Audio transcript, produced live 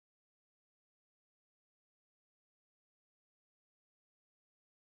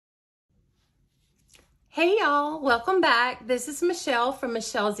Hey y'all, welcome back. This is Michelle from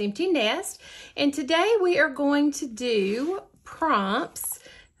Michelle's Empty Nest, and today we are going to do prompts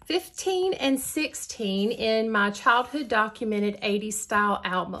 15 and 16 in my childhood documented 80s style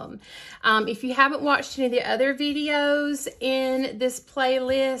album. If you haven't watched any of the other videos in this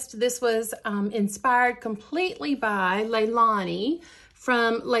playlist, this was inspired completely by Leilani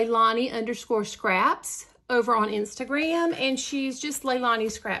from Leilani_Scraps over on Instagram, and she's just Leilani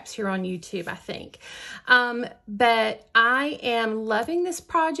Scraps here on YouTube, I think. But I am loving this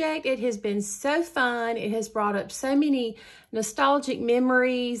project. It has been so fun. It has brought up so many nostalgic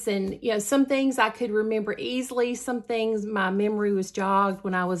memories, and some things I could remember easily. Some things my memory was jogged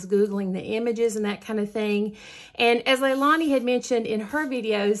when I was Googling the images and that kind of thing. And as Leilani had mentioned in her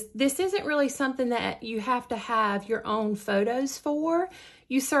videos, this isn't really something that you have to have your own photos for.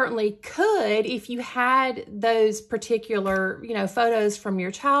 You certainly could if you had those particular, photos from your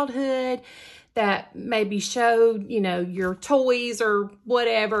childhood that maybe showed, your toys or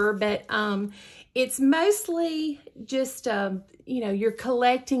whatever. But it's mostly just, you're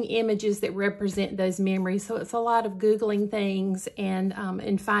collecting images that represent those memories. So it's a lot of Googling things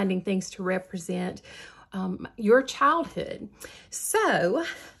and finding things to represent your childhood. So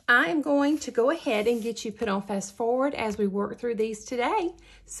I am going to go ahead and get you put on fast forward as we work through these today.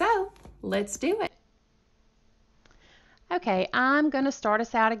 So let's do it. Okay, I'm going to start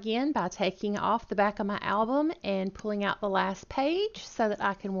us out again by taking off the back of my album and pulling out the last page so that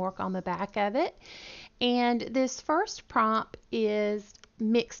I can work on the back of it. And this first prompt is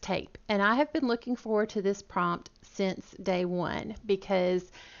mixtape. And I have been looking forward to this prompt since day one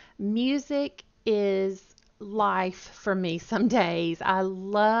because music is life for me some days. I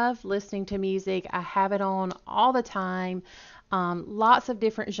love listening to music. I have it on all the time. Lots of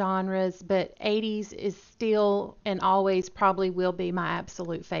different genres, but 80s is still and always probably will be my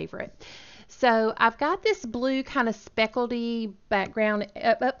absolute favorite. So I've got this blue kind of speckledy background.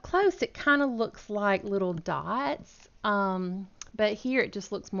 Up close, it kind of looks like little dots, but here it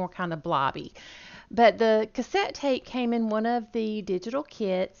just looks more kind of blobby. But the cassette tape came in one of the digital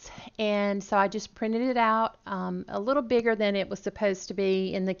kits, and so I just printed it out a little bigger than it was supposed to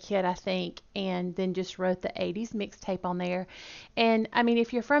be in the kit, I think, and then just wrote the 80s mixtape on there. And I mean,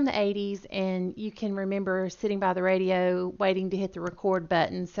 if you're from the 80s and you can remember sitting by the radio waiting to hit the record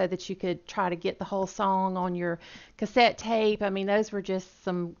button so that you could try to get the whole song on your cassette tape, I mean, those were just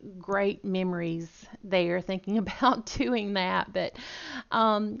some great memories there thinking about doing that. But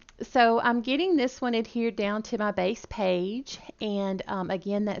so I'm getting this one adhered down to my base page, and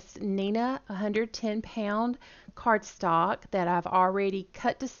again, that's Nina 110-pound cardstock that I've already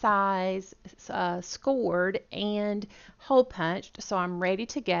cut to size, scored, and hole punched, so I'm ready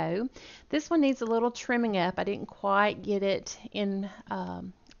to go. This one needs a little trimming up. I didn't quite get it in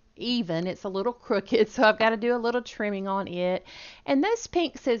even. It's a little crooked, so I've got to do a little trimming on it. And those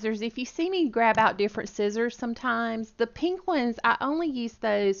pink scissors, if you see me grab out different scissors sometimes, the pink ones, I only use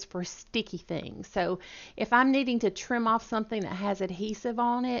those for sticky things. So if I'm needing to trim off something that has adhesive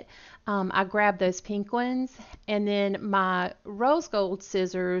on it, I grab those pink ones. And then my rose gold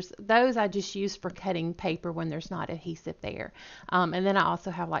scissors, those I just use for cutting paper when there's not adhesive there. And then I also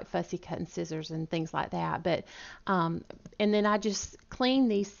have like fussy cutting scissors and things like that. But and then I just clean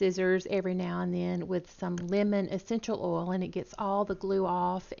these scissors every now and then with some lemon essential oil, and it gets all the glue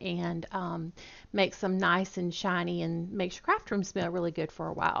off and makes them nice and shiny and makes your craft room smell really good for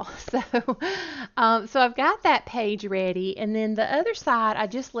a while. So I've got that page ready, and then the other side I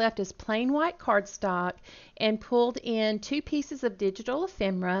just left as plain white cardstock and pulled in 2 pieces of digital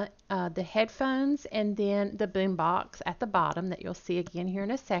ephemera, the headphones and then the boom box at the bottom that you'll see again here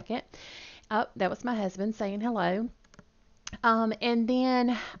in a second. Oh, that was my husband saying hello. And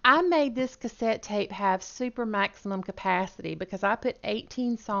then I made this cassette tape have super maximum capacity because I put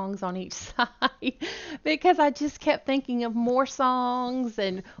 18 songs on each side because I just kept thinking of more songs,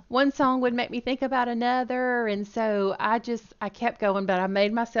 and one song would make me think about another, and so I kept going, but I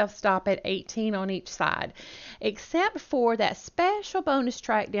made myself stop at 18 on each side, except for that special bonus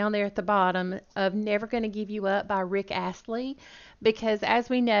track down there at the bottom of Never Gonna Give You Up by Rick Astley, because as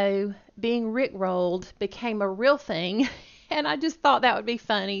we know, being Rickrolled became a real thing. And I just thought that would be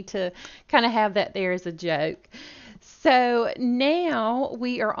funny to kind of have that there as a joke. So now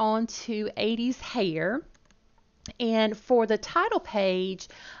we are on to 80s hair. And for the title page,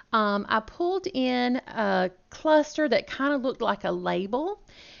 I pulled in a cluster that kind of looked like a label.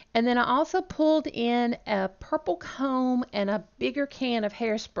 And then I also pulled in a purple comb and a bigger can of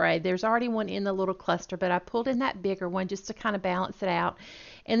hairspray. There's already one in the little cluster, but I pulled in that bigger one just to kind of balance it out.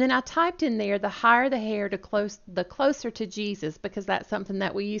 And then I typed in there, the higher the hair, the closer to Jesus, because that's something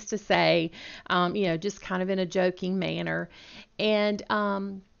that we used to say, just kind of in a joking manner. And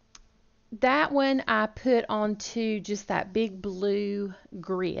that one I put onto just that big blue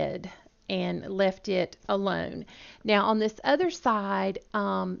grid and left it alone. Now on this other side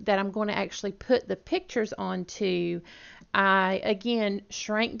that I'm going to actually put the pictures onto, I again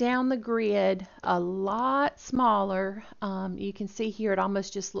shrank down the grid a lot smaller. You can see here it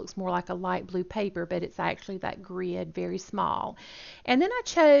almost just looks more like a light blue paper, but it's actually that grid, very small. And then I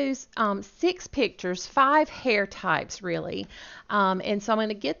chose 6 pictures, 5 hair types really. And so I'm going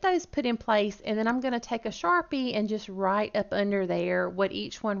to get those put in place, and then I'm going to take a Sharpie and just write up under there what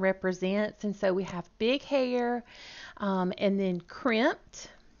each one represents. And so we have big hair, and then crimped,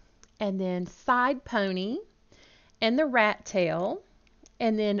 and then side pony, and the rat tail,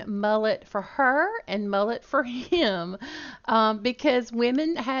 and then mullet for her and mullet for him, because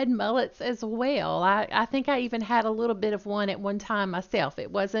women had mullets as well. I think I even had a little bit of one at one time myself.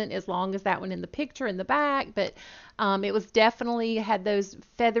 It wasn't as long as that one in the picture in the back, but it was definitely had those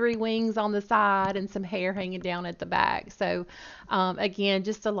feathery wings on the side and some hair hanging down at the back. So again,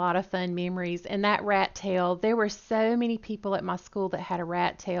 just a lot of fun memories. And that rat tail, there were so many people at my school that had a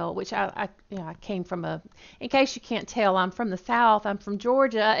rat tail, which I came from in case you can't tell, I'm from the South. I'm from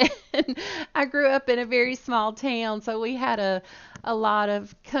Georgia, and I grew up in a very small town. So we had a lot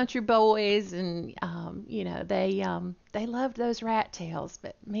of country boys, and they loved those rat tails.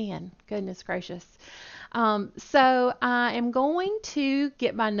 But man, goodness gracious. So I am going to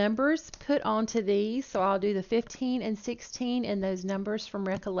get my numbers put onto these. So I'll do the 15 and 16 and those numbers from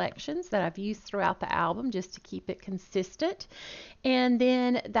recollections that I've used throughout the album just to keep it consistent. And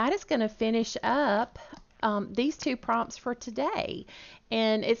then that is going to finish up these 2 prompts for today.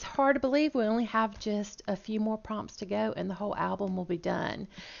 And it's hard to believe we only have just a few more prompts to go and the whole album will be done.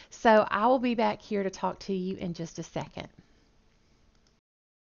 So I will be back here to talk to you in just a second.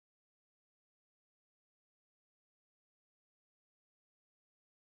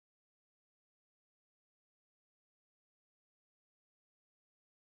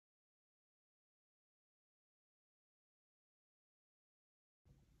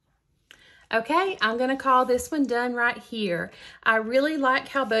 Okay, I'm going to call this one done right here. I really like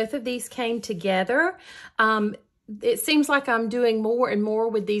how both of these came together. It seems like I'm doing more and more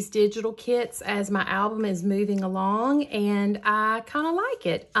with these digital kits as my album is moving along, and I kind of like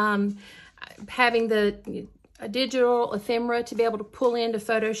it. Having the digital ephemera to be able to pull into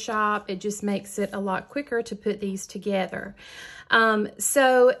Photoshop, it just makes it a lot quicker to put these together.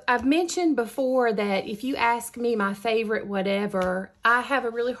 So I've mentioned before that if you ask me my favorite whatever, I have a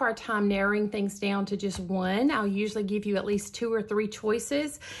really hard time narrowing things down to just one. I'll usually give you at least 2 or 3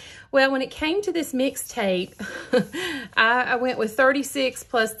 choices. Well, when it came to this mixtape, I went with 36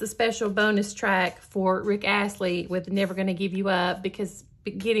 plus the special bonus track for Rick Astley with Never Gonna Give You Up, because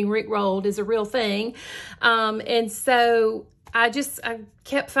getting Rickrolled is a real thing. And so I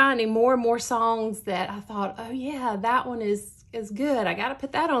kept finding more and more songs that I thought, oh yeah, that one is good. I got to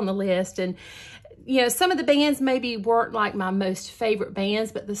put that on the list. And some of the bands maybe weren't like my most favorite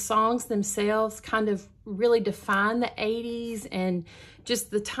bands, but the songs themselves kind of really define the 80s and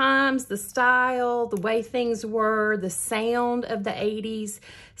just the times, the style, the way things were, the sound of the 80s.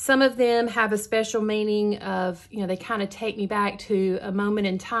 Some of them have a special meaning of, they kind of take me back to a moment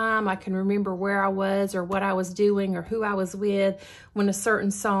in time. I can remember where I was or what I was doing or who I was with when a certain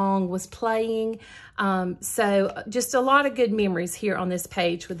song was playing. So just a lot of good memories here on this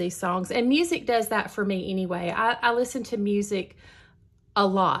page with these songs. And music does that for me anyway. I listen to music a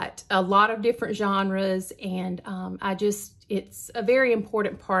lot of different genres, and it's a very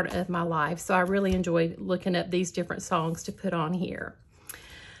important part of my life. So I really enjoy looking up these different songs to put on here.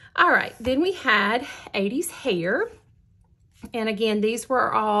 All right, then we had 80s hair. And again, this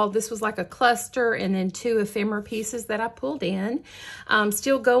was like a cluster and then 2 ephemera pieces that I pulled in.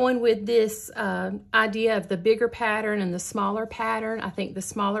 Still going with this idea of the bigger pattern and the smaller pattern. I think the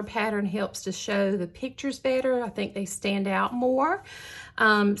smaller pattern helps to show the pictures better. I think they stand out more.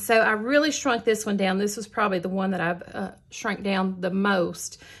 So I really shrunk this one down. This was probably the one that I've shrunk down the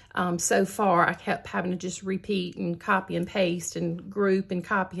most so far. I kept having to just repeat and copy and paste and group and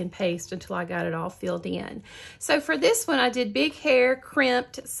copy and paste until I got it all filled in. So for this one, I did big hair,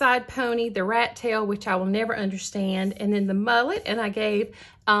 crimped, side pony, the rat tail, which I will never understand, and then the mullet, and I gave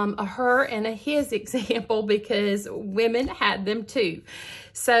a her and a his example because women had them too.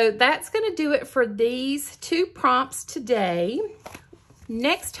 So that's going to do it for these 2 prompts today.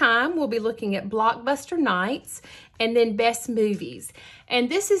 Next time, we'll be looking at Blockbuster Nights, and then best movies. And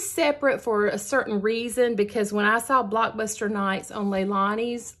this is separate for a certain reason, because when I saw Blockbuster Nights on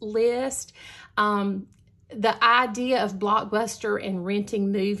Leilani's list, the idea of Blockbuster and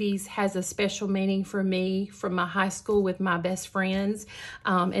renting movies has a special meaning for me from my high school with my best friends.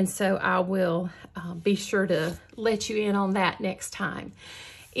 And so I will be sure to let you in on that next time.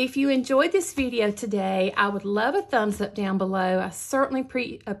 If you enjoyed this video today, I would love a thumbs up down below. I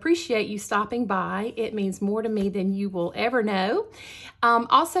certainly appreciate you stopping by. It means more to me than you will ever know.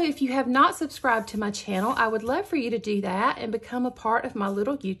 Also, if you have not subscribed to my channel, I would love for you to do that and become a part of my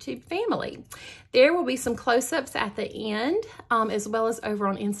little YouTube family. There will be some close-ups at the end, as well as over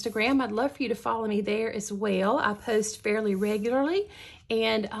on Instagram. I'd love for you to follow me there as well. I post fairly regularly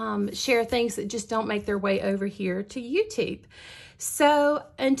and share things that just don't make their way over here to YouTube. So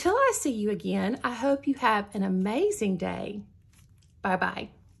until I see you again, I hope you have an amazing day. Bye-bye.